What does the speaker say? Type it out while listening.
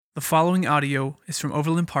The following audio is from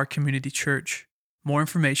Overland Park Community Church. More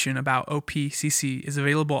information about OPCC is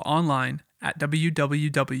available online at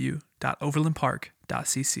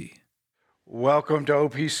www.overlandpark.cc. Welcome to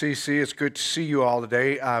OPCC. It's good to see you all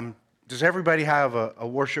today. Does everybody have a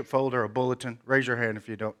worship folder, a bulletin? Raise your hand if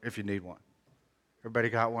you don't, if you need one. Everybody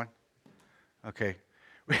got one? Okay.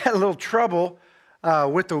 We had a little trouble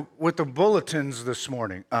with the bulletins this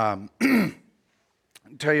morning. I'll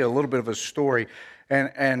tell you a little bit of a story,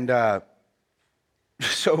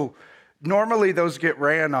 so normally those get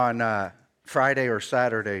ran on Friday or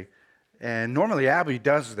Saturday, and normally Abby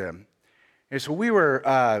does them. And so we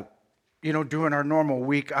were, doing our normal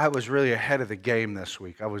week. I was really ahead of the game this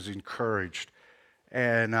week. I was encouraged.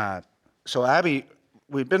 And so Abby,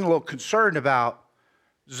 we've been a little concerned about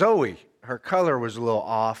Zoe. Her color was a little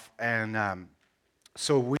off. And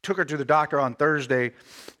so we took her to the doctor on Thursday.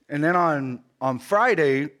 And then on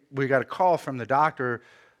Friday, we got a call from the doctor.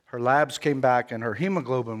 Her labs came back and her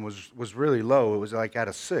hemoglobin was really low. It was like at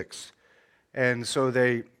a 6. And so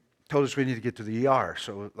they told us we need to get to the ER.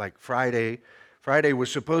 So like Friday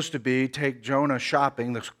was supposed to be take Jonah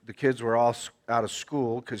shopping. The kids were all out of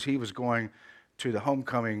school because he was going to the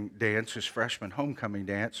homecoming dance, his freshman homecoming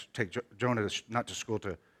dance. Take Jonah not to school,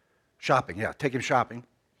 to shopping. Yeah, take him shopping.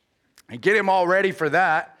 And get him all ready for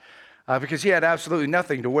that because he had absolutely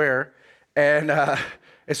nothing to wear. And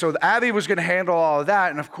so Abby was going to handle all of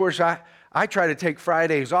that. And of course, I try to take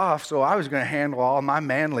Fridays off, so I was going to handle all my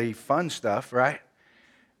manly fun stuff, right?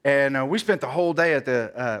 And we spent the whole day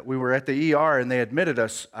we were at the ER, and they admitted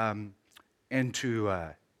us into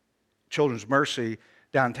Children's Mercy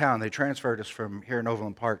downtown. They transferred us from here in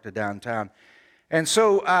Overland Park to downtown. And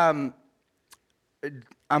so I'm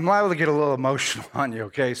liable to get a little emotional on you,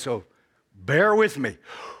 okay? So bear with me.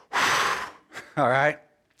 All right?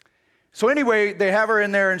 So anyway, they have her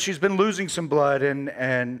in there, and she's been losing some blood,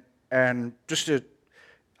 and just to...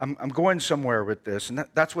 I'm going somewhere with this, and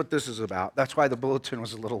that's what this is about. That's why the bulletin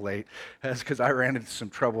was a little late. That's because I ran into some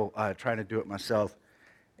trouble trying to do it myself.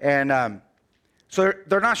 And so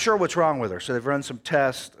they're not sure what's wrong with her. So they've run some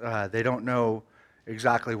tests. They don't know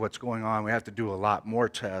exactly what's going on. We have to do a lot more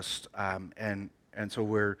tests. And so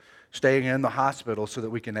we're staying in the hospital so that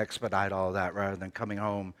we can expedite all of that rather than coming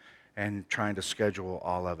home and trying to schedule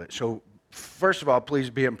all of it. So first of all, please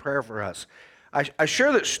be in prayer for us. I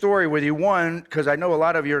share that story with you, one, because I know a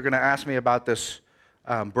lot of you are going to ask me about this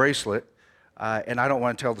bracelet, and I don't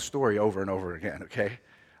want to tell the story over and over again, okay?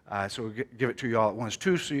 So we'll give it to you all at once.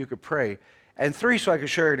 2, so you could pray. And 3, so I could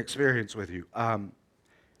share an experience with you. Man,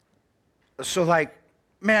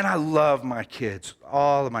 I love my kids,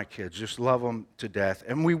 all of my kids, just love them to death.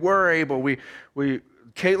 And we were able,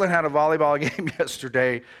 Caitlin had a volleyball game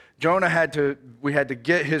yesterday. Jonah we had to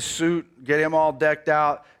get his suit, get him all decked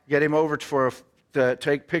out, get him over to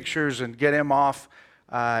take pictures and get him off,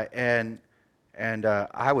 and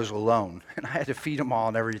I was alone, and I had to feed them all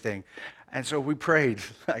and everything. And so we prayed.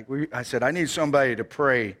 I said, I need somebody to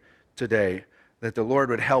pray today that the Lord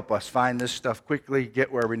would help us find this stuff quickly,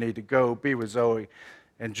 get where we need to go, be with Zoe.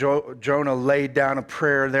 And Jonah laid down a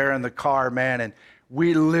prayer there in the car, man, and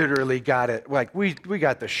we literally got it. We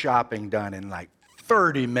got the shopping done in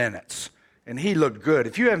 30 minutes, and he looked good.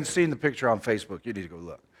 If you haven't seen the picture on Facebook, you need to go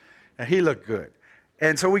look. And he looked good.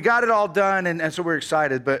 And so we got it all done, and so we're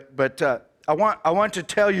excited. But I want to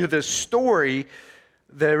tell you this story.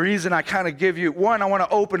 The reason I kind of give you, one, I want to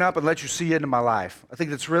open up and let you see into my life. I think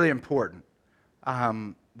that's really important.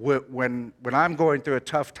 When I'm going through a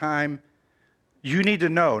tough time, you need to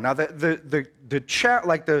know. Now, the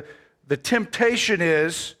temptation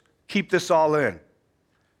is keep this all in.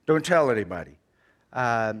 Don't tell anybody.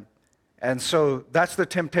 And so that's the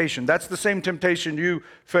temptation. That's the same temptation you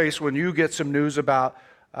face when you get some news about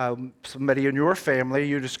somebody in your family.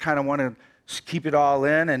 You just kind of want to keep it all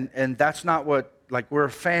in, and that's not what, we're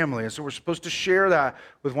a family, and so we're supposed to share that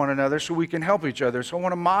with one another so we can help each other. So I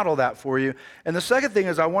want to model that for you. And the second thing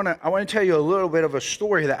is I want to tell you a little bit of a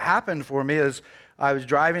story that happened for me as I was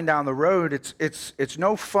driving down the road. It's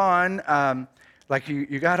no fun.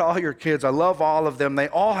 You got all your kids. I love all of them. They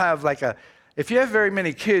all have if you have very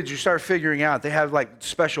many kids, you start figuring out they have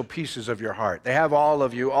special pieces of your heart. They have all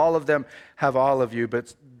of you. All of them have all of you,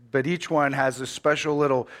 but each one has a special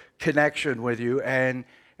little connection with you. And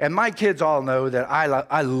my kids all know that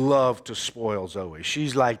I love to spoil Zoe.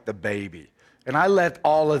 She's like the baby. And I let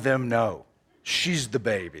all of them know she's the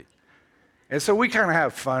baby. And so we kind of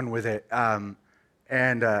have fun with it. So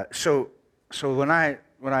when I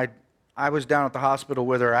was down at the hospital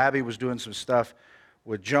with her, Abby was doing some stuff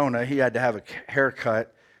with Jonah. He had to have a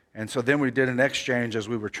haircut, and so then we did an exchange as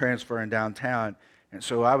we were transferring downtown. And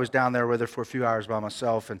so I was down there with her for a few hours by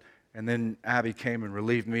myself, and then Abby came and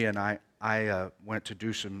relieved me, and I went to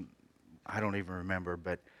do some, I don't even remember,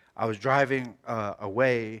 but I was driving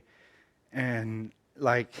away, and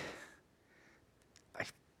like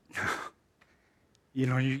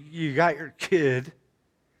you got your kid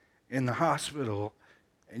in the hospital,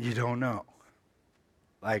 and you don't know.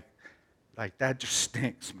 Like that just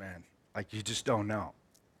stinks, man. Like you just don't know.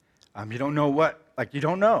 You don't know what, like you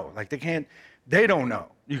don't know. Like they don't know.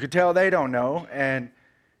 You could tell they don't know, and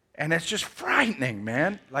it's just frightening,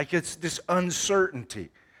 man. Like it's this uncertainty.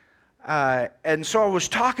 And so I was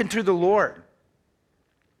talking to the Lord,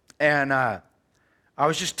 and I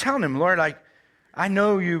was just telling him, Lord, like, I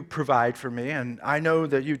know you provide for me, and I know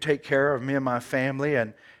that you take care of me and my family,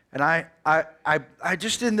 and I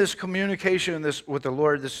just in this communication with the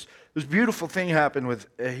Lord, this beautiful thing happened with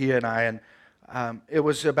he and I, and it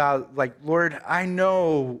was about like, Lord, I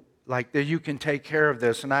know like that you can take care of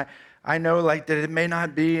this, and I know like that it may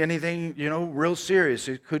not be anything real serious.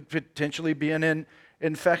 It could potentially be an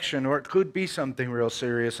infection, or it could be something real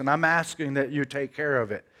serious, and I'm asking that you take care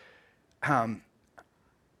of it.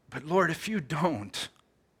 But Lord, if you don't,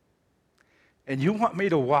 and you want me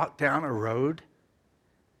to walk down a road,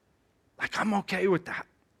 like I'm okay with that.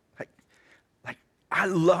 Like I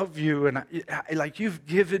love you, and like you've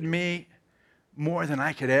given me more than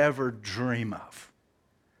I could ever dream of.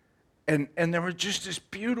 And there was just this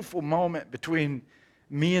beautiful moment between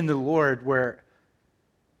me and the Lord where,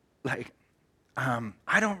 like,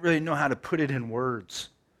 I don't really know how to put it in words,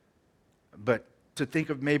 but to think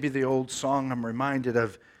of maybe the old song I'm reminded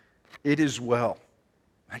of, it is well.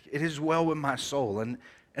 Like, it is well with my soul. And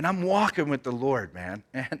I'm walking with the Lord, man.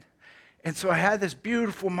 And so I had this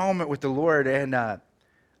beautiful moment with the Lord, and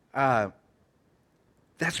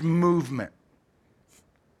that's movement.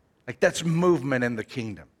 Like, that's movement in the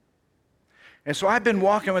kingdom. And so I've been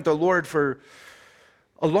walking with the Lord for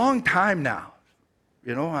a long time now.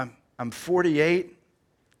 I'm 48.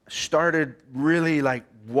 Started really like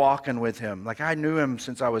walking with him. Like I knew him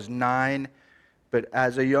since I was 9, but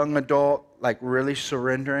as a young adult, like really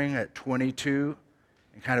surrendering at 22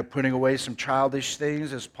 and kind of putting away some childish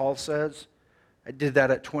things, as Paul says. I did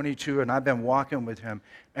that at 22, and I've been walking with him,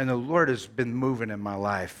 and the Lord has been moving in my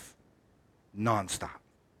life nonstop.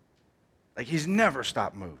 Like he's never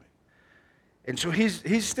stopped moving. And so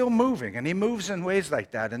he's still moving, and he moves in ways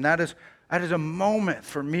like that, and that is a moment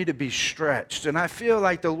for me to be stretched. And I feel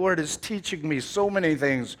like the Lord is teaching me so many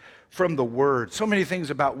things from the Word, so many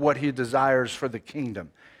things about what he desires for the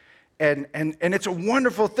kingdom. And it's a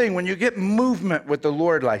wonderful thing when you get movement with the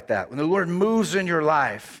Lord like that, when the Lord moves in your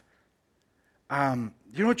life. You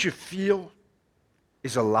know what you feel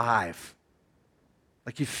is alive.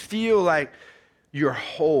 Like you feel like you're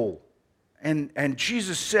whole. And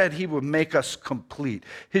Jesus said he would make us complete.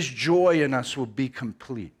 His joy in us will be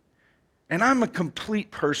complete. And I'm a complete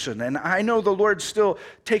person, and I know the Lord's still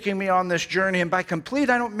taking me on this journey. And by complete,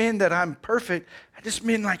 I don't mean that I'm perfect. I just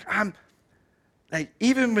mean like I'm, like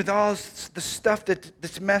even with all the stuff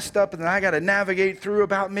that's messed up and that I got to navigate through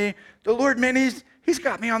about me, the Lord, man, He's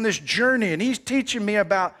got me on this journey, and he's teaching me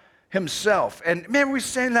about himself. And man, we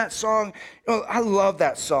sang that song. I love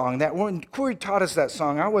that song. That when Corey taught us that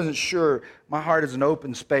song, I wasn't sure. My heart is an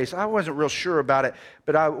open space. I wasn't real sure about it.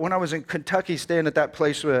 But when I was in Kentucky, staying at that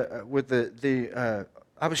place I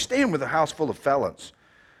was staying with a house full of felons,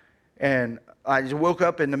 and I just woke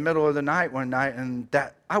up in the middle of the night one night, and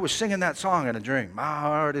I was singing that song in a dream. My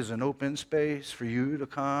heart is an open space for you to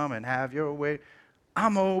come and have your way.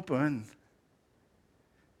 I'm open.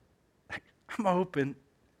 I'm open.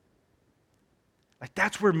 Like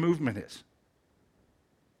that's where movement is.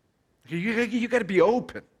 You got to be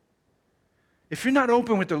open. If you're not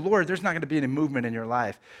open with the Lord, there's not going to be any movement in your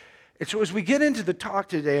life. And so as we get into the talk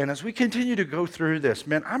today, and as we continue to go through this,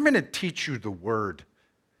 man, I'm going to teach you the Word.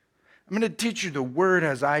 I'm going to teach you the Word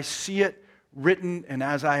as I see it written and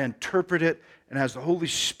as I interpret it and as the Holy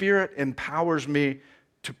Spirit empowers me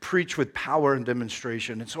to preach with power and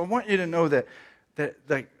demonstration. And so I want you to know that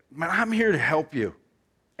man, I'm here to help you.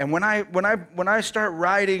 And when I start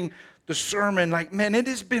writing the sermon, like, man, it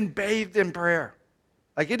has been bathed in prayer.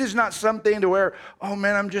 Like, it is not something to where, oh,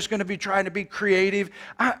 man, I'm just going to be trying to be creative.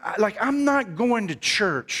 I'm not going to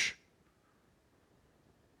church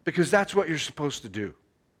because that's what you're supposed to do.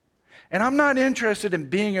 And I'm not interested in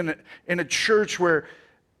being in a church where,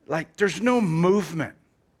 like, there's no movement.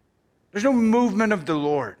 There's no movement of the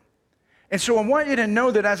Lord. And so I want you to know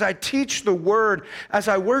that as I teach the Word, as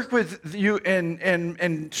I work with you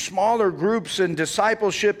in smaller groups and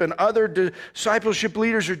discipleship, and other discipleship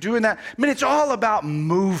leaders are doing that, I mean, it's all about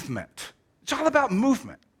movement. It's all about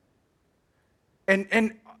movement.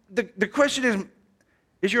 And the question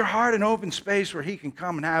is your heart an open space where he can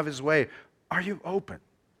come and have his way? Are you open?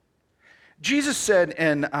 Jesus said,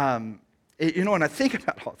 and when I think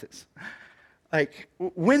about all this, like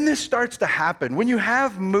when this starts to happen, when you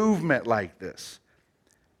have movement like this,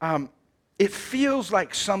 it feels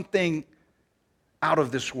like something out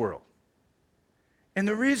of this world. And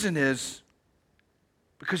the reason is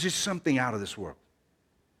because it's something out of this world.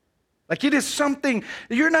 Like it is something,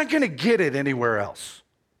 you're not going to get it anywhere else.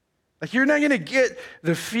 Like you're not going to get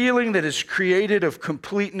the feeling that is created of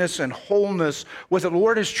completeness and wholeness, what the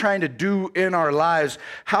Lord is trying to do in our lives,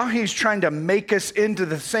 how he's trying to make us into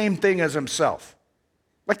the same thing as himself.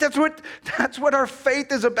 Like that's what our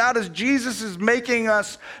faith is about, is Jesus is making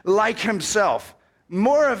us like himself.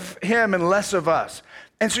 More of him and less of us.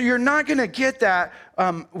 And so you're not going to get that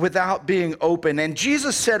without being open. And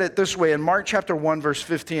Jesus said it this way in Mark chapter 1, verse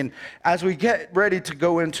 15, as we get ready to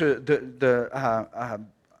go into the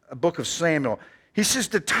book of Samuel. He says,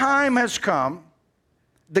 the time has come,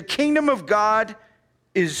 the kingdom of God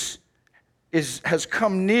has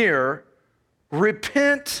come near.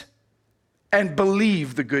 Repent and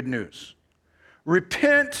believe the good news.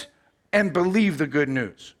 Repent and believe the good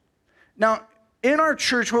news. Now, in our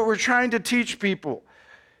church, what we're trying to teach people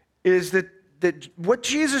is that what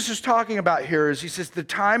Jesus is talking about here is he says, the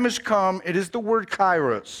time has come. It is the word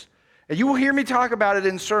kairos. And you will hear me talk about it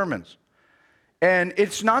in sermons. And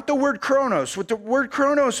it's not the word chronos. What the word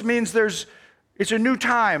chronos means, it's a new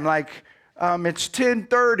time. Like it's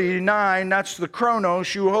 10:39, that's the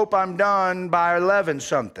chronos. You hope I'm done by 11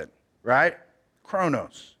 something, right?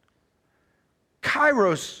 Chronos.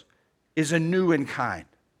 Kairos is a new in kind.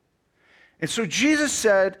 And so Jesus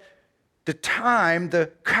said, the time,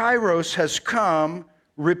 the kairos has come,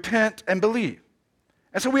 repent and believe.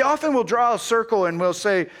 And so we often will draw a circle and we'll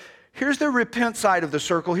say, here's the repent side of the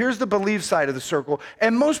circle, here's the believe side of the circle.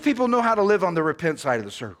 And most people know how to live on the repent side of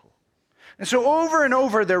the circle. And so over and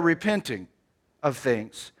over they're repenting of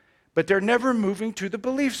things, but they're never moving to the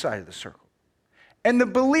believe side of the circle. And the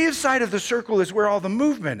believe side of the circle is where all the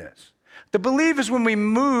movement is. The believe is when we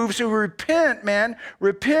move, so we repent, man,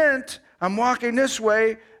 repent, I'm walking this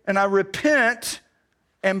way, and I repent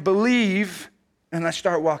and believe, and I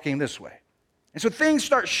start walking this way. And so things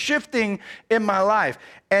start shifting in my life.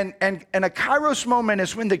 And a kairos moment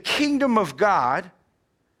is when the kingdom of God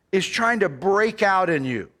is trying to break out in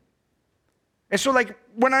you. And so like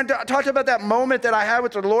when I talked about that moment that I had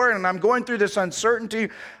with the Lord, and I'm going through this uncertainty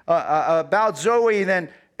about Zoe, and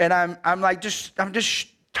I'm just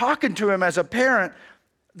talking to him as a parent,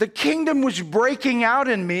 the kingdom was breaking out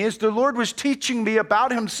in me as the Lord was teaching me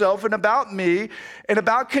about himself and about me and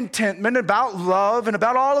about contentment, about love, and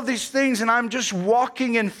about all of these things. And I'm just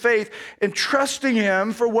walking in faith and trusting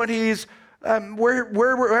him for what he's,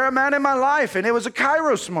 where I'm at in my life. And it was a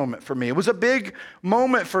kairos moment for me. It was a big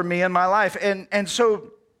moment for me in my life. And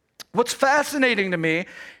so what's fascinating to me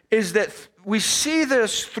is that we see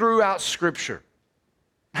this throughout Scripture.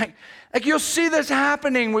 Like you'll see this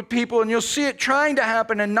happening with people, and you'll see it trying to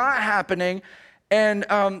happen and not happening. And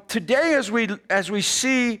today, as we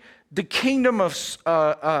see the kingdom of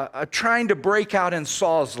trying to break out in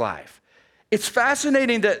Saul's life, it's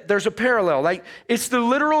fascinating that there's a parallel. Like it's the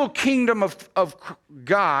literal kingdom of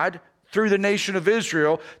God through the nation of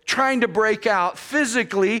Israel, trying to break out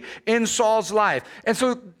physically in Saul's life. And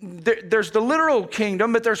so there's the literal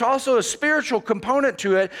kingdom, but there's also a spiritual component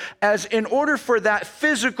to it, as in order for that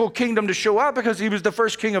physical kingdom to show up, because he was the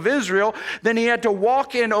first king of Israel, then he had to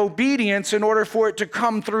walk in obedience in order for it to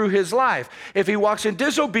come through his life. If he walks in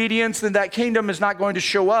disobedience, then that kingdom is not going to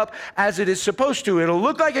show up as it is supposed to. It'll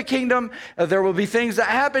look like a kingdom, there will be things that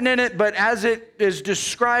happen in it, but as it is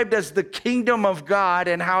described as the kingdom of God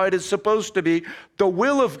and how it is supposed to be, the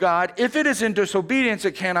will of God, if it is in disobedience,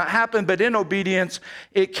 it cannot happen, but in obedience,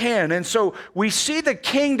 it can. And so we see the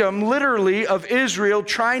kingdom, literally, of Israel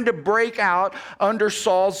trying to break out under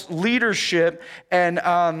Saul's leadership. And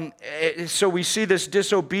so we see this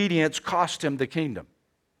disobedience cost him the kingdom.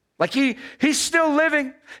 Like he's still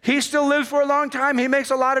living. He still lives for a long time. He makes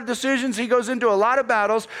a lot of decisions. He goes into a lot of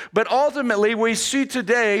battles. But ultimately, we see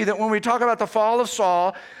today that when we talk about the fall of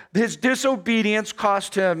Saul, his disobedience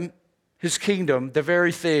cost him his kingdom, the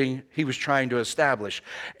very thing he was trying to establish.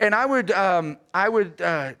 And I would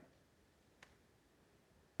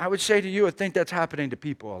say to you, I think that's happening to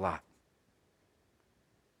people a lot.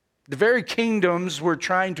 The very kingdoms we're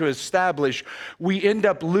trying to establish, we end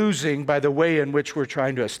up losing by the way in which we're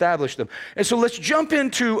trying to establish them. And so let's jump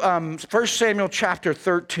into 1 Samuel chapter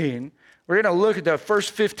 13. We're going to look at the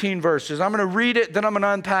first 15 verses. I'm going to read it, then I'm going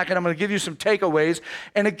to unpack it. I'm going to give you some takeaways.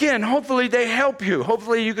 And again, hopefully they help you.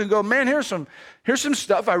 Hopefully you can go, man, here's some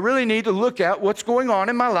stuff I really need to look at, what's going on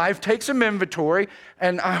in my life, take some inventory.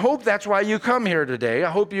 And I hope that's why you come here today.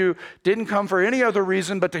 I hope you didn't come for any other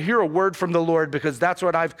reason but to hear a word from the Lord, because that's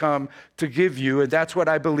what I've come to give you. And that's what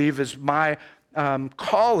I believe is my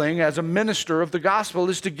calling as a minister of the gospel,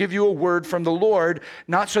 is to give you a word from the Lord,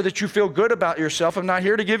 not so that you feel good about yourself. I'm not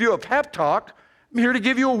here to give you a pep talk. I'm here to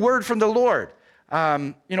give you a word from the Lord.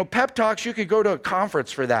 Pep talks, you could go to a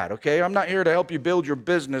conference for that, okay? I'm not here to help you build your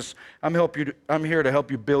business. I'm here to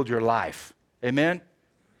help you build your life. Amen?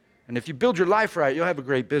 And if you build your life right, you'll have a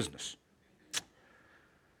great business.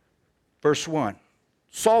 Verse 1.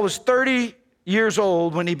 Saul was 30 years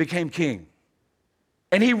old when he became king,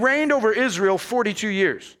 and he reigned over Israel 42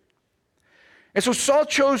 years. And so Saul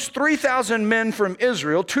chose 3,000 men from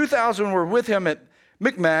Israel. 2,000 were with him at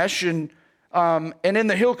Michmash and in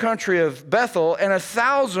the hill country of Bethel, and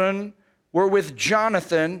 1,000 were with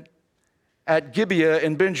Jonathan at Gibeah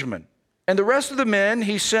in Benjamin. And the rest of the men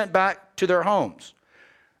he sent back to their homes.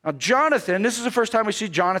 Now, Jonathan, this is the first time we see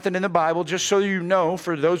Jonathan in the Bible, just so you know,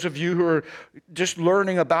 for those of you who are just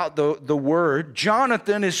learning about the word,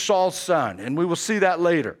 Jonathan is Saul's son, and we will see that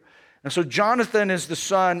later. And so Jonathan is the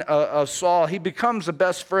son of Saul. He becomes the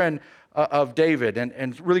best friend of David,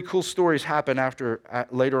 and really cool stories happen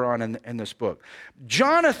later on in this book.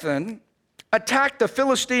 Jonathan attacked the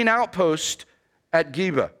Philistine outpost at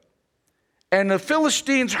Gibeah, and the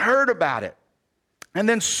Philistines heard about it. And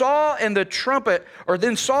then Saul had the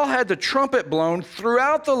trumpet blown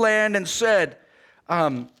throughout the land and said,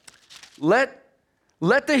 let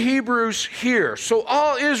the Hebrews hear. So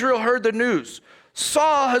all Israel heard the news.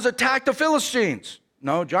 Saul has attacked the Philistines.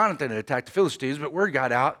 No, Jonathan had attacked the Philistines, but word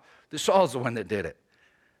got out that Saul's the one that did it.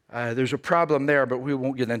 There's a problem there, but we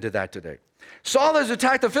won't get into that today. Saul has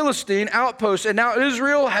attacked the Philistine outpost, and now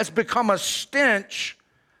Israel has become a stench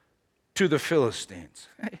to the Philistines.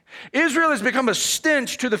 Israel has become a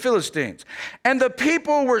stench to the Philistines. And the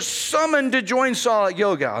people were summoned to join Saul at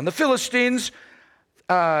Gilgal. And the Philistines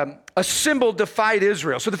assembled to fight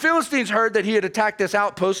Israel. So the Philistines heard that he had attacked this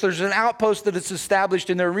outpost. There's an outpost that is established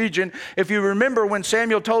in their region. If you remember, when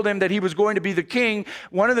Samuel told him that he was going to be the king,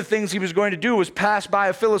 one of the things he was going to do was pass by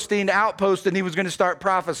a Philistine outpost, and he was going to start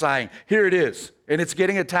prophesying. Here it is. And it's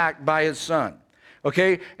getting attacked by his son.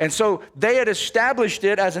 Okay, and so they had established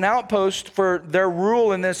it as an outpost for their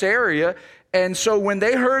rule in this area. And so when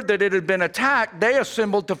they heard that it had been attacked, they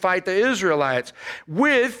assembled to fight the Israelites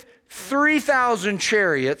with 3,000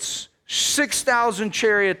 chariots, 6,000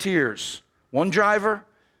 charioteers, one driver,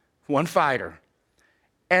 one fighter,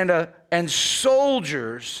 and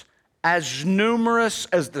soldiers as numerous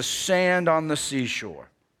as the sand on the seashore.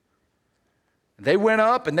 They went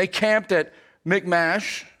up and they camped at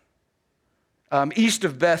Michmash, east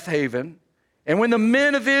of Beth Haven. And when the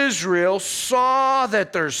men of Israel saw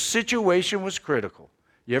that their situation was critical,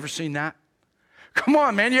 you ever seen that? Come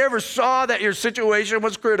on, man, you ever saw that your situation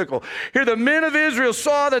was critical? Here, the men of Israel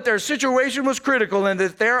saw that their situation was critical and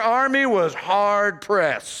that their army was hard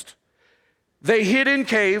pressed. They hid in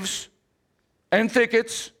caves and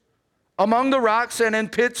thickets, among the rocks and in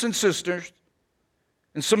pits and cisterns.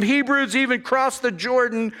 And some Hebrews even crossed the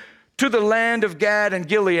Jordan to the land of Gad and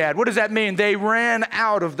Gilead. What does that mean? They ran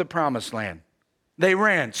out of the promised land. They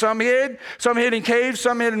ran. Some hid in caves,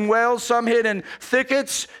 some hid in wells, some hid in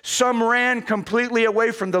thickets, some ran completely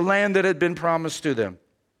away from the land that had been promised to them.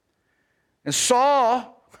 And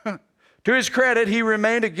Saul, to his credit, he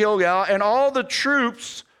remained at Gilgal, and all the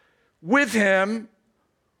troops with him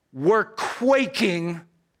were quaking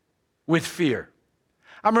with fear.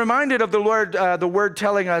 I'm reminded of the word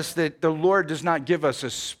telling us that the Lord does not give us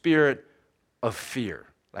a spirit of fear.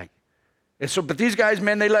 But these guys,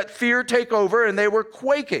 man, they let fear take over, and they were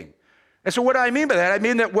quaking. And so what do I mean by that? I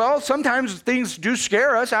mean that, well, sometimes things do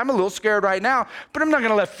scare us. I'm a little scared right now, but I'm not going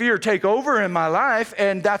to let fear take over in my life.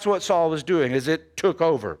 And that's what Saul was doing, is it took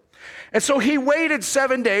over. And so he waited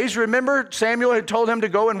 7 days. Remember, Samuel had told him to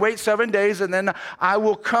go and wait 7 days, and then I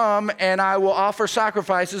will come and I will offer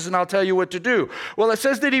sacrifices and I'll tell you what to do. Well, it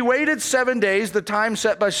says that he waited 7 days, the time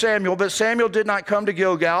set by Samuel, but Samuel did not come to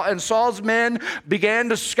Gilgal, and Saul's men began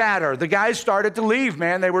to scatter. The guys started to leave,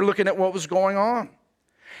 man. They were looking at what was going on.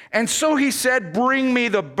 And so he said, bring me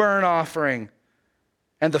the burnt offering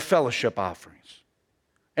and the fellowship offerings.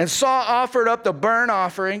 And Saul offered up the burnt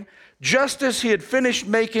offering. Just as he had finished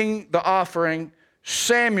making the offering,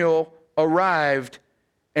 Samuel arrived,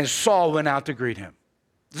 and Saul went out to greet him.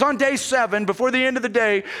 It's on day 7, before the end of the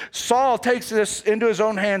day, Saul takes this into his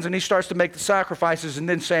own hands and he starts to make the sacrifices, and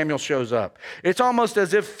then Samuel shows up. It's almost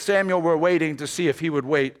as if Samuel were waiting to see if he would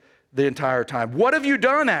wait the entire time. "What have you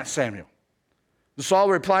done?" asked Samuel. Saul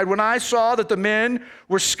replied, "When I saw that the men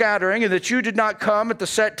were scattering and that you did not come at the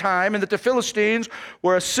set time and that the Philistines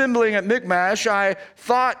were assembling at Michmash, I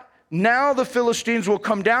thought, now the Philistines will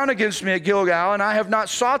come down against me at Gilgal, and I have not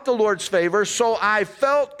sought the Lord's favor, so I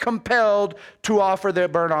felt compelled to offer their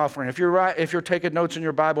burnt offering." If you're taking notes in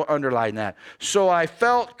your Bible, underline that. So I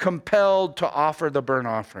felt compelled to offer the burnt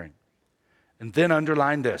offering. And then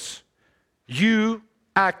underline this: you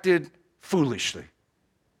acted foolishly.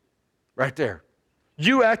 Right there.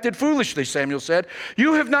 "You acted foolishly," Samuel said.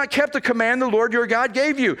 "You have not kept the command the Lord your God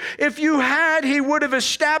gave you. If you had, he would have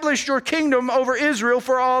established your kingdom over Israel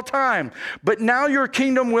for all time. But now your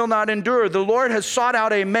kingdom will not endure. The Lord has sought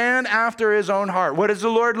out a man after his own heart." What is the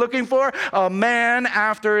Lord looking for? A man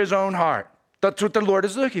after his own heart. That's what the Lord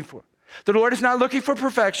is looking for. The Lord is not looking for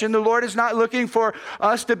perfection. The Lord is not looking for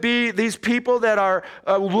us to be these people that are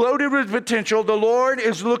loaded with potential. The Lord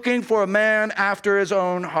is looking for a man after his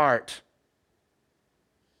own heart.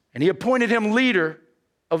 "And he appointed him leader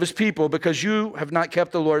of his people because you have not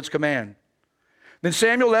kept the Lord's command." Then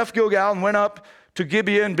Samuel left Gilgal and went up to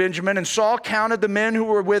Gibeah in Benjamin, and Saul counted the men who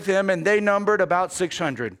were with him, and they numbered about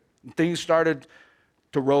 600. And things started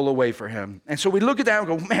to roll away for him. And so we look at that and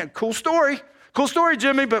go, "Man, cool story. Cool story,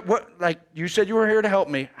 Jimmy, but what, like you said you were here to help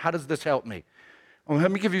me. How does this help me?" Well,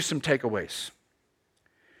 let me give you some takeaways.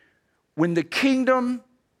 When the kingdom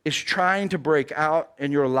is trying to break out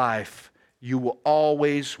in your life, you will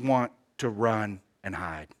always want to run and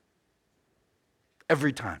hide.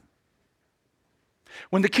 Every time.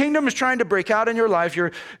 When the kingdom is trying to break out in your life,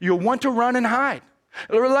 you'll want to run and hide.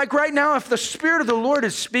 Like right now, if the Spirit of the Lord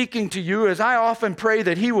is speaking to you, as I often pray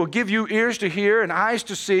that he will give you ears to hear and eyes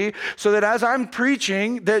to see, so that as I'm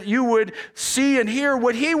preaching, that you would see and hear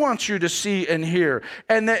what he wants you to see and hear.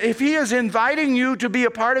 And that if he is inviting you to be a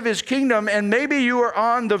part of his kingdom, and maybe you are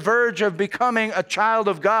on the verge of becoming a child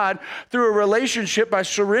of God through a relationship by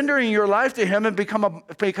surrendering your life to him and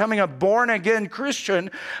becoming a born-again Christian,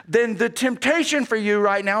 then the temptation for you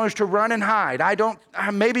right now is to run and hide.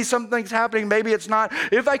 Maybe something's happening, maybe it's not.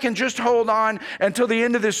 If I can just hold on until the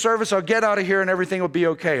end of this service, I'll get out of here and everything will be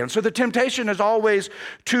okay. And so the temptation is always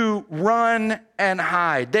to run and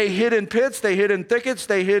hide. They hid in pits, they hid in thickets,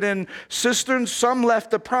 they hid in cisterns. Some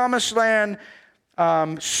left the promised land.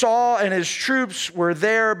 Saul and his troops were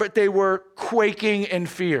there, but they were quaking in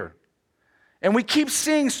fear. And we keep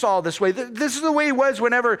seeing Saul this way. This is the way he was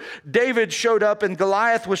whenever David showed up and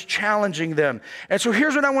Goliath was challenging them. And so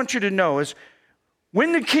here's what I want you to know is,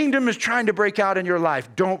 when the kingdom is trying to break out in your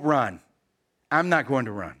life, don't run. I'm not going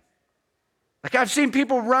to run. Like I've seen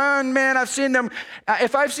people run, man. I've seen them.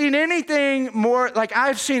 If I've seen anything more, like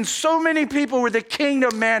I've seen so many people where the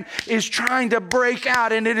kingdom, man, is trying to break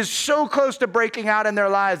out and it is so close to breaking out in their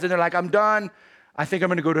lives. And they're like, "I'm done. I think I'm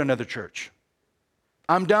going to go to another church.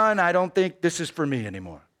 I'm done. I don't think this is for me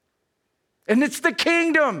anymore." And it's the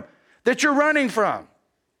kingdom that you're running from.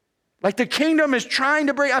 Like the kingdom is trying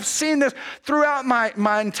to break. I've seen this throughout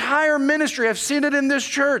my entire ministry. I've seen it in this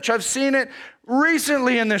church. I've seen it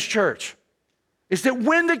recently in this church. Is that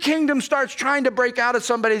when the kingdom starts trying to break out of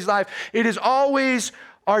somebody's life, it is always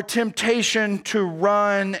our temptation to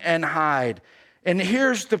run and hide. And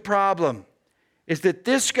here's the problem, is that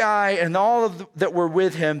this guy and all of that were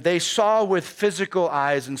with him, they saw with physical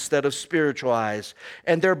eyes instead of spiritual eyes.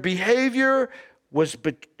 And their behavior was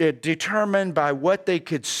determined by what they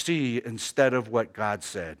could see instead of what God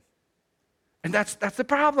said. And that's the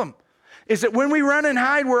problem, is that when we run and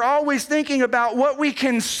hide, we're always thinking about what we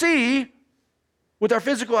can see with our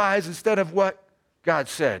physical eyes instead of what God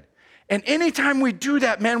said. And anytime we do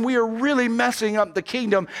that, man, we are really messing up the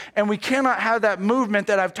kingdom, and we cannot have that movement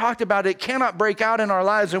that I've talked about. It cannot break out in our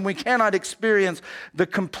lives, and we cannot experience the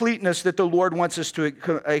completeness that the Lord wants us to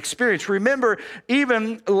experience. Remember,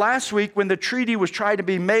 even last week when the treaty was trying to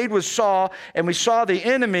be made with Saul, and we saw the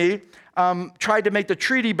enemy tried to make the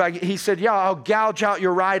treaty he said, "Yeah, I'll gouge out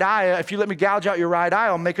your right eye. If you let me gouge out your right eye,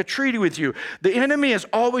 I'll make a treaty with you." The enemy is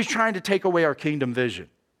always trying to take away our kingdom vision.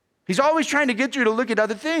 He's always trying to get you to look at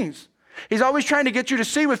other things. He's always trying to get you to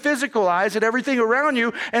see with physical eyes at everything around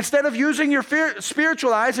you instead of using your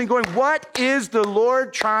spiritual eyes and going, "What is the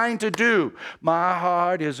Lord trying to do? My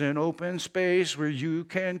heart is an open space where you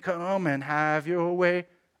can come and have your way.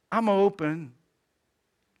 I'm open.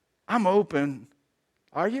 I'm open."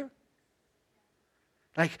 Are you?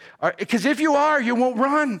 Because if you are, you won't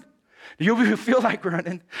run. You feel like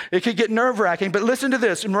running. It can get nerve-wracking. But listen to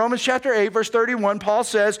this. In Romans chapter 8, verse 31, Paul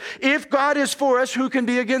says, if God is for us, who can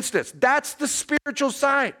be against us? That's the spiritual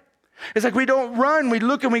side. It's like we don't run. We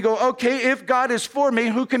look and we go, okay, if God is for me,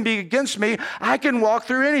 who can be against me? I can walk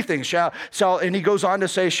through anything. And he goes on to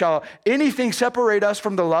say, shall anything separate us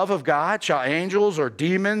from the love of God? Shall angels or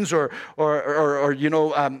demons or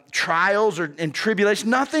trials or in tribulation?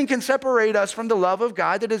 Nothing can separate us from the love of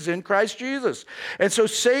God that is in Christ Jesus. And so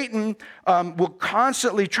Satan will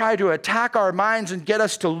constantly try to attack our minds and get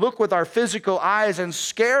us to look with our physical eyes and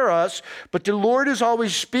scare us. But the Lord is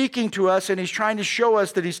always speaking to us, and he's trying to show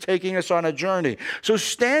us that he's taking us on a journey. So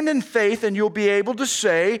stand in faith and you'll be able to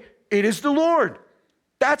say, it is the Lord.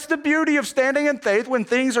 That's the beauty of standing in faith. When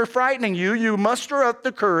things are frightening you, you muster up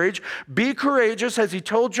the courage, be courageous, as he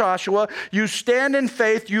told Joshua. You stand in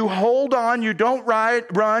faith, you hold on, you don't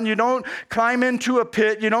run, you don't climb into a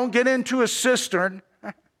pit, you don't get into a cistern.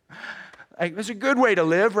 It's a good way to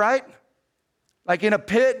live, right? Like in a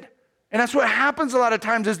pit. And that's what happens a lot of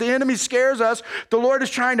times is the enemy scares us. The Lord is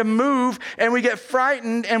trying to move and we get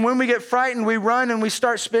frightened. And when we get frightened, we run and we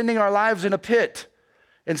start spending our lives in a pit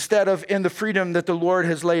instead of in the freedom that the Lord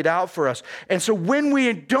has laid out for us. And so when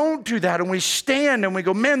we don't do that and we stand and we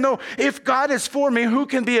go, man, no, if God is for me, who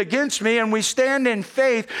can be against me? And we stand in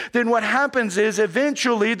faith, then what happens is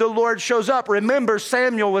eventually the Lord shows up. Remember,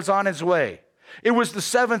 Samuel was on his way. It was the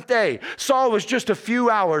seventh day. Saul was just a few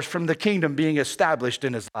hours from the kingdom being established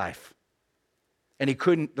in his life. And he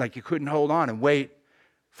couldn't hold on and wait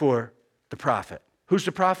for the prophet. Who's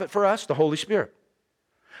the prophet for us? The Holy Spirit.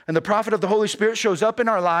 And the prophet of the Holy Spirit shows up in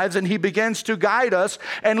our lives and he begins to guide us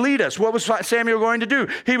and lead us. What was Samuel going to do?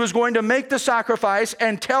 He was going to make the sacrifice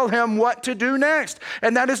and tell him what to do next.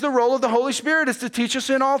 And that is the role of the Holy Spirit, is to teach us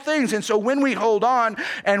in all things. And so when we hold on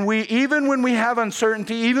and even when we have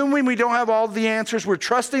uncertainty, even when we don't have all the answers, we're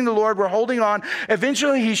trusting the Lord, we're holding on.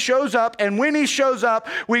 Eventually he shows up, and when he shows up,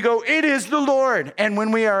 we go, it is the Lord. And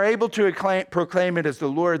when we are able to proclaim it as the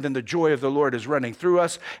Lord, then the joy of the Lord is running through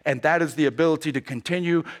us. And that is the ability to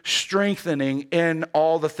continue strengthening in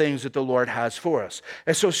all the things that the Lord has for us.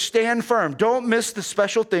 And so stand firm. Don't miss the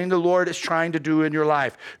special thing the Lord is trying to do in your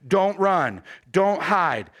life. Don't run. Don't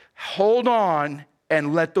hide. Hold on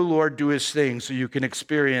and let the Lord do his thing so you can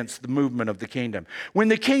experience the movement of the kingdom. When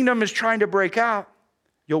the kingdom is trying to break out,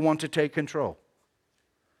 you'll want to take control.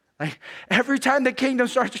 Every time the kingdom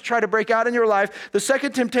starts to try to break out in your life, the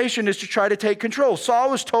second temptation is to try to take control.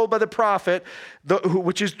 Saul was told by the prophet,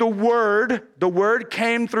 which is the word. The word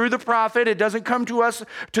came through the prophet. It doesn't come to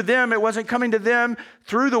them. It wasn't coming to them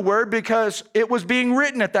through the word because it was being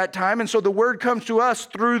written at that time. And so the word comes to us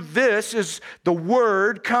through this. Is the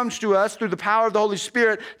word comes to us through the power of the Holy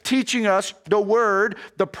Spirit, teaching us the word.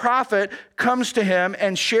 The prophet comes to him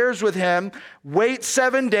and shares with him, wait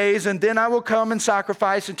 7 days and then I will come and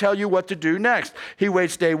sacrifice and tell you what to do next. He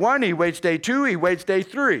waits day 1, he waits day 2, he waits day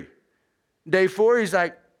 3. Day 4, he's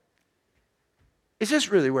like, is this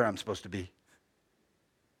really where I'm supposed to be?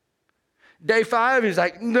 Day 5, he's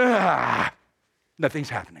like, nah, nothing's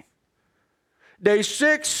happening. Day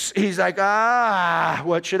 6, he's like,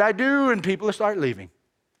 what should I do? And people start leaving.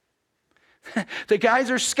 The guys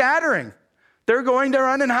are scattering. They're going to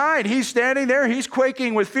run and hide. He's standing there. He's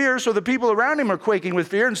quaking with fear. So the people around him are quaking with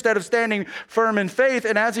fear instead of standing firm in faith.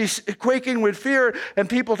 And as he's quaking with fear and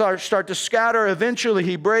people start to scatter, eventually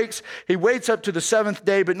he breaks. He waits up to the 7th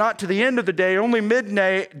day, but not to the end of the day, only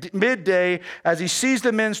midday. As he sees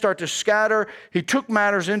the men start to scatter, he took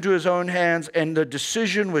matters into his own hands, and the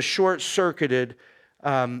decision was short-circuited.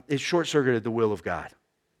 It short-circuited the will of God.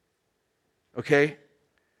 Okay?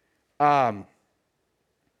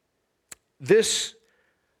 This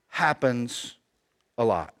happens a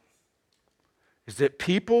lot, is that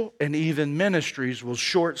people and even ministries will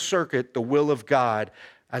short-circuit the will of God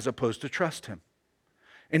as opposed to trust him.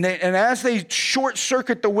 And as they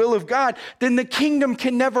short-circuit the will of God, then the kingdom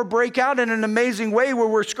can never break out in an amazing way where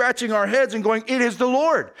we're scratching our heads and going, it is the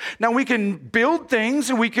Lord. Now we can build things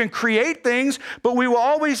and we can create things, but we will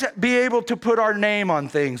always be able to put our name on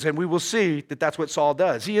things. And we will see that that's what Saul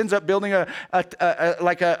does. He ends up building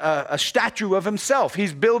a statue of himself.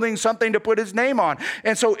 He's building something to put his name on.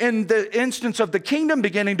 And so in the instance of the kingdom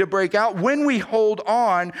beginning to break out, when we hold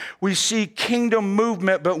on, we see kingdom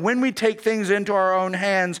movement. But when we take things into our own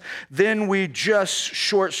hands, then we just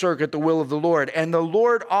short-circuit the will of the Lord. And the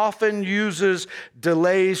Lord often uses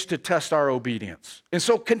delays to test our obedience. And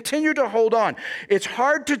so continue to hold on. It's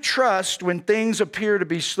hard to trust when things appear to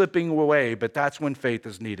be slipping away, but that's when faith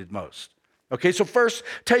is needed most. Okay, so first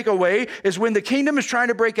takeaway is when the kingdom is trying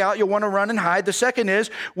to break out, you'll want to run and hide. The second is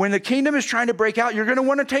when the kingdom is trying to break out, you're going to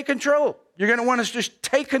want to take control. You're going to want to just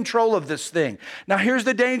take control of this thing. Now, here's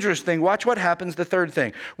the dangerous thing. Watch what happens, the third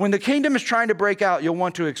thing. When the kingdom is trying to break out, you'll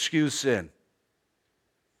want to excuse sin.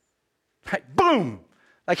 Like, boom.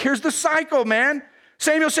 Like, here's the cycle, man.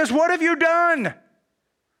 Samuel says, what have you done?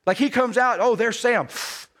 Like, he comes out, oh, there's Sam.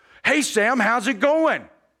 Hey, Sam, how's it going?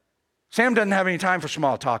 Sam doesn't have any time for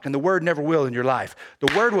small talk, and the word never will in your life.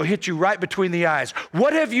 The word will hit you right between the eyes.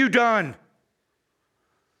 What have you done?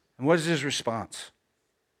 And what is his response?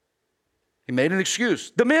 He made an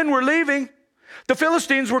excuse. The men were leaving. The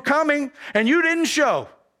Philistines were coming, and you didn't show.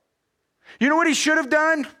 You know what he should have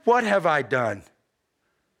done? What have I done?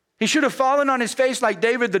 He should have fallen on his face like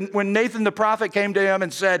David when Nathan the prophet came to him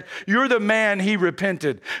and said, you're the man. He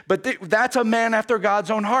repented. But that's a man after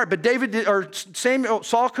God's own heart. But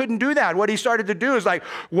Saul couldn't do that. What he started to do is like,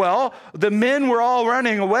 well, the men were all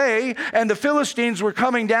running away and the Philistines were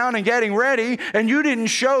coming down and getting ready and you didn't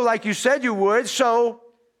show like you said you would, so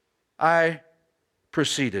I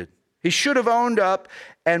proceeded. He should have owned up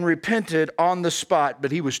and repented on the spot,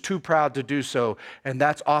 but he was too proud to do so, and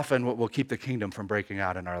that's often what will keep the kingdom from breaking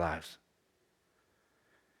out in our lives.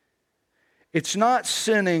 It's not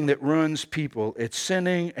sinning that ruins people. It's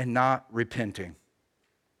sinning and not repenting.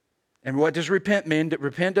 And what does repent mean?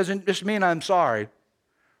 Repent doesn't just mean I'm sorry.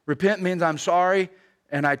 Repent means I'm sorry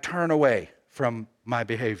and I turn away from my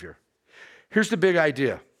behavior. Here's the big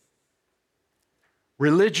idea.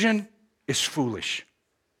 Religion is foolish.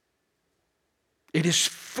 It is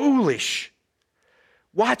foolish.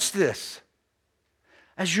 Watch this.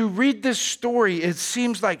 As you read this story, it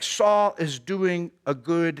seems like Saul is doing a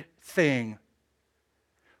good thing,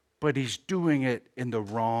 but he's doing it in the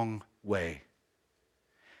wrong way.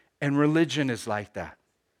 And religion is like that.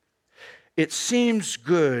 It seems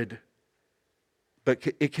good, but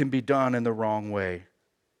it can be done in the wrong way.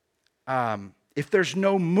 If there's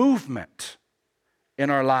no movement in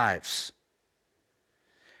our lives,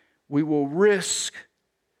 we will risk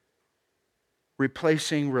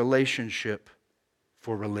replacing relationship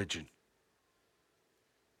for religion.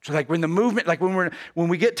 So like when the movement, like when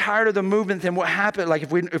we get tired of the movement, then what happens? Like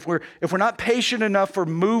if we're not patient enough for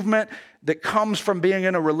movement that comes from being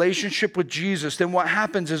in a relationship with Jesus, then what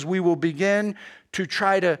happens is we will begin to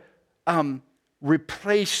try to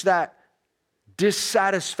replace that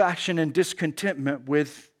dissatisfaction and discontentment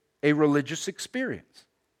with a religious experience.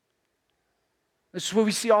 This is what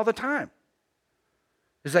we see all the time.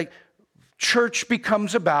 It's like church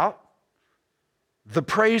becomes about the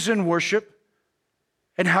praise and worship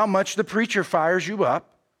and how much the preacher fires you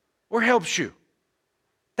up or helps you.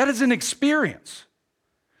 That is an experience.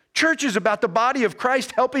 Church is about the body of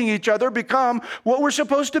Christ helping each other become what we're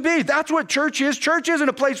supposed to be. That's what church is. Church isn't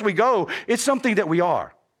a place we go. It's something that we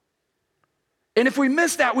are. And if we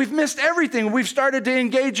miss that, we've missed everything. We've started to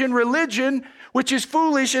engage in religion, which is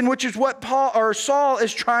foolish and which is what Saul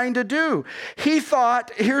is trying to do. He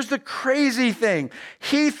thought, here's the crazy thing,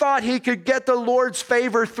 he thought he could get the Lord's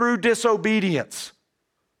favor through disobedience.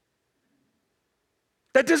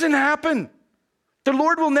 That doesn't happen. The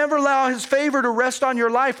Lord will never allow his favor to rest on your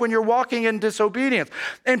life when you're walking in disobedience.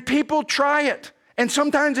 And people try it. And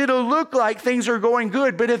sometimes it'll look like things are going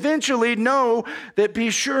good, but eventually know that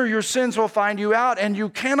be sure your sins will find you out, and you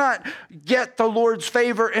cannot get the Lord's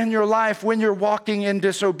favor in your life when you're walking in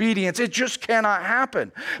disobedience. It just cannot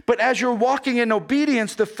happen. But as you're walking in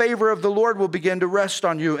obedience, the favor of the Lord will begin to rest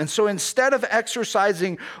on you. And so instead of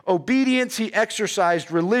exercising obedience, he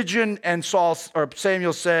exercised religion, and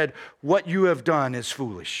Samuel said, "What you have done is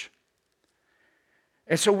foolish."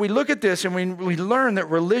 And so we look at this and we learn that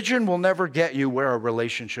religion will never get you where a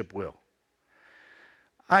relationship will.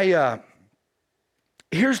 Here's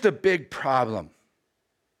the big problem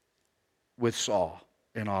with Saul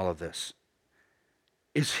in all of this,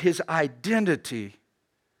 is his identity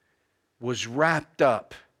was wrapped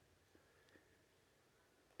up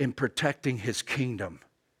in protecting his kingdom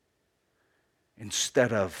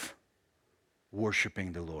instead of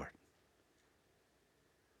worshiping the Lord.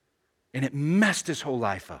 And it messed his whole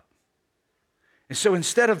life up. And so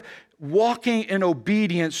instead of walking in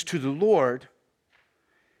obedience to the Lord,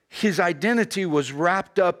 his identity was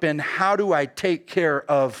wrapped up in how do I take care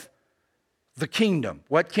of the kingdom?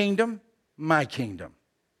 What kingdom? My kingdom.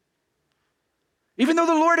 Even though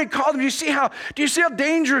the Lord had called him, do you see how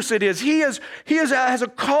dangerous it is? He has a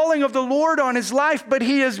calling of the Lord on his life, but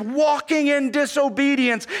he is walking in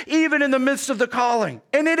disobedience, even in the midst of the calling.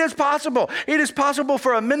 And it is possible. It is possible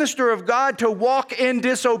for a minister of God to walk in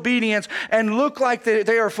disobedience and look like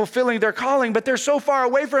they are fulfilling their calling, but they're so far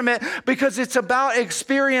away from it because it's about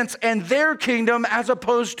experience and their kingdom as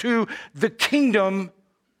opposed to the kingdom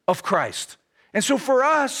of Christ. And so for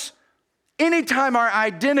us, anytime our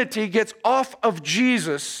identity gets off of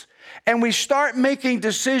Jesus and we start making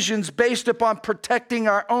decisions based upon protecting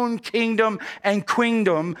our own kingdom and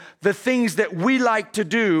queendom, the things that we like to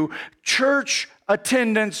do, church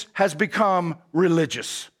attendance has become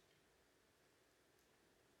religious.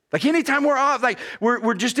 Like anytime we're off, like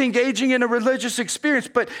we're just engaging in a religious experience.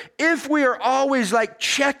 But if we are always like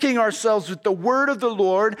checking ourselves with the word of the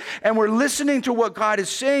Lord and we're listening to what God is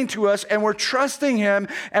saying to us and we're trusting him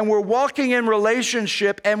and we're walking in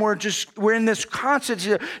relationship and we're in this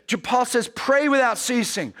constant, Paul says, pray without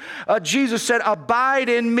ceasing. Jesus said, abide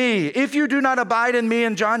in me. If you do not abide in me,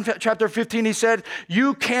 in John chapter 15, he said,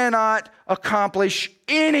 you cannot accomplish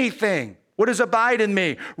anything. What is abide in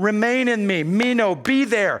me? Remain in me. Meno, be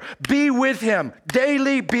there. Be with him.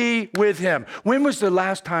 Daily be with him. When was the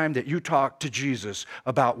last time that you talked to Jesus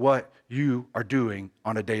about what you are doing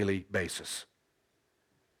on a daily basis?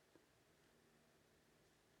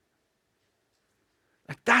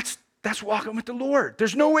 Like that's walking with the Lord.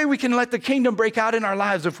 There's no way we can let the kingdom break out in our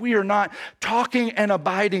lives if we are not talking and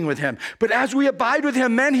abiding with him. But as we abide with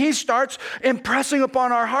him, then he starts impressing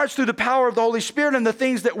upon our hearts through the power of the Holy Spirit and the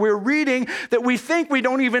things that we're reading that we think we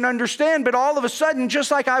don't even understand. But all of a sudden, just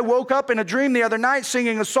like I woke up in a dream the other night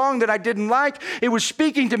singing a song that I didn't like, it was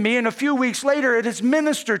speaking to me, and a few weeks later, it has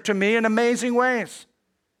ministered to me in amazing ways.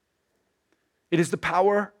 It is the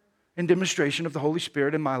power and demonstration of the Holy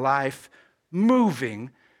Spirit in my life moving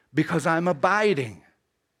because I'm abiding.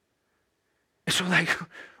 So like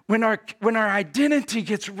when our identity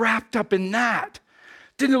gets wrapped up in that,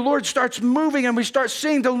 then the Lord starts moving and we start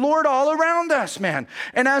seeing the Lord all around us, man.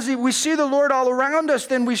 And as we see the Lord all around us,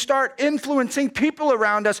 then we start influencing people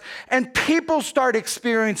around us and people start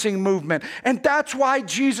experiencing movement. And that's why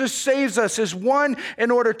Jesus saves us, is one,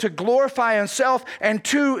 in order to glorify himself, and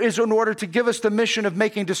two, is in order to give us the mission of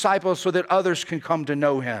making disciples so that others can come to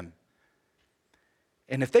know him.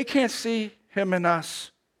 And if they can't see him in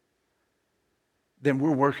us, then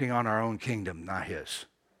we're working on our own kingdom, not his.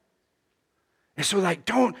 And so like,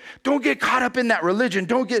 don't get caught up in that religion.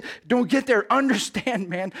 Don't get there. Understand,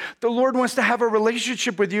 man, the Lord wants to have a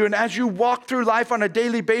relationship with you. And as you walk through life on a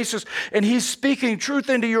daily basis and he's speaking truth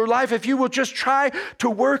into your life, if you will just try to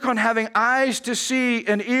work on having eyes to see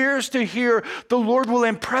and ears to hear, the Lord will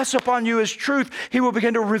impress upon you his truth. He will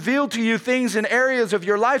begin to reveal to you things in areas of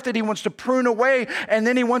your life that he wants to prune away. And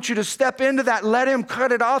then he wants you to step into that, let him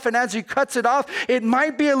cut it off. And as he cuts it off, it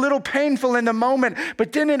might be a little painful in the moment,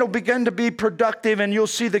 but then it'll begin to be productive and you'll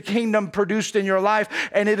see the kingdom produced in your life.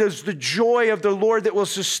 And it is the joy of the Lord that will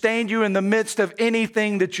sustain you in the midst of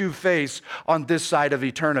anything that you face on this side of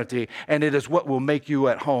eternity. And it is what will make you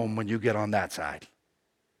at home when you get on that side.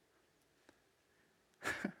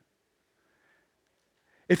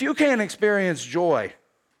 If you can't experience joy,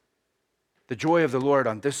 the joy of the Lord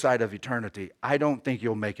on this side of eternity, I don't think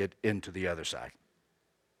you'll make it into the other side.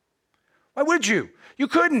 Why would you? You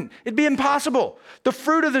couldn't. It'd be impossible. The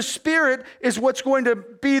fruit of the Spirit is what's going to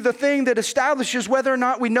be the thing that establishes whether or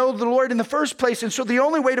not we know the Lord in the first place. And so the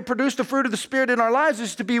only way to produce the fruit of the Spirit in our lives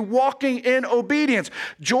is to be walking in obedience.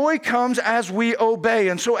 Joy comes as we obey.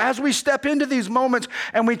 And so as we step into these moments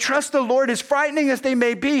and we trust the Lord, as frightening as they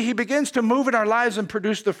may be, he begins to move in our lives and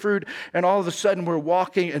produce the fruit. And all of a sudden we're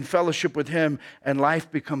walking in fellowship with him and life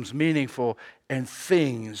becomes meaningful and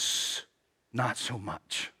things not so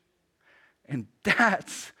much. And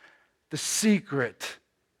that's the secret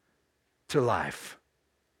to life.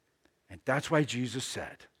 And that's why Jesus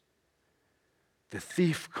said, the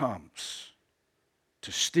thief comes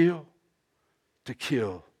to steal, to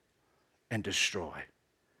kill, and destroy.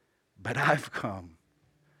 But I've come.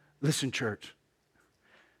 Listen, church.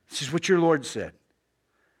 This is what your Lord said.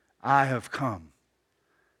 I have come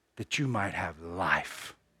that you might have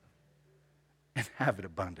life and have it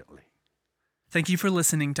abundantly. Thank you for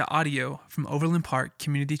listening to audio from Overland Park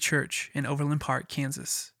Community Church in Overland Park,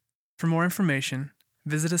 Kansas. For more information,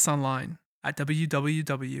 visit us online at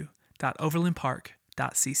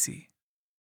www.overlandpark.cc.